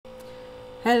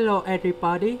Hello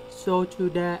everybody, so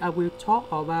today I will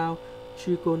talk about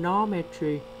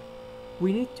trigonometry.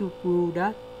 We need to prove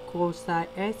that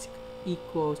cosx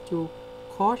equals to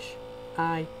cosh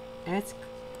is.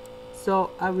 So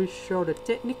I will show the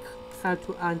technique how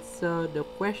to answer the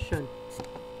question.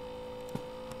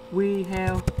 We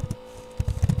have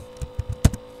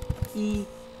e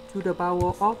to the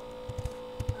power of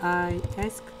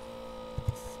is.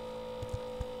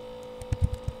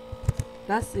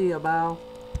 That's it about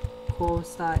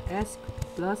cosx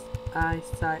plus I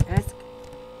sin x.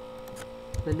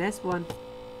 The next one,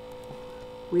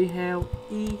 we have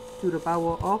e to the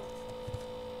power of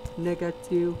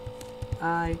negative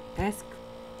is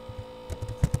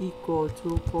equal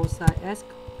to cosine x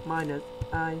minus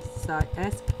I sin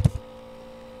x.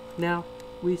 Now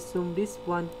we sum this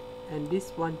one and this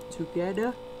one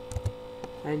together,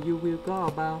 and you will go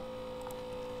about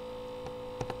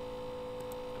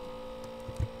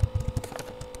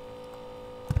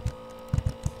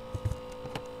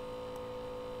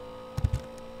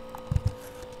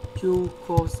to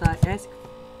cosine x.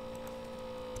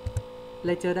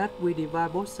 Later that we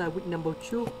divide both sides with number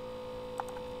 2.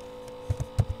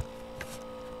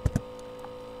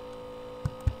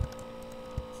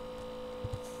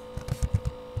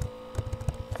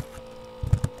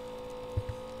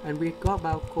 And we got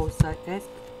about cosine x.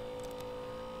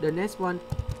 The next one,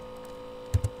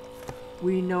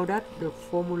 we know that the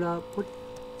formula put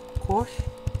cosh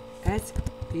x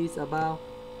is about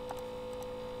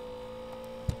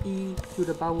e to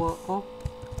the power of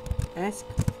x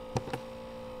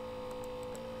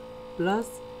plus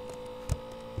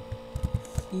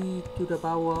e to the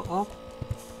power of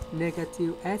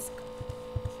negative x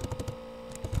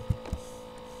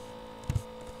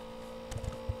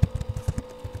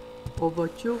over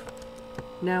 2.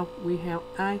 Now we have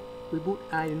I, we put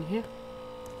I in here.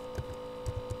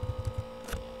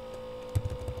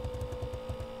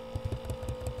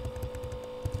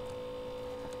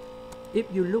 If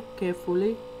you look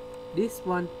carefully, this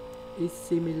one is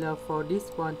similar for this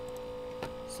one,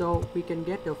 so we can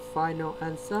get the final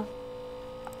answer.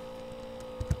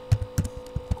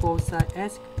 Cosine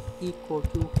x equal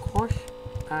to cosh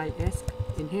is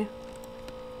in here.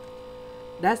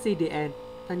 That's it, the end.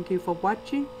 Thank you for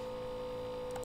watching.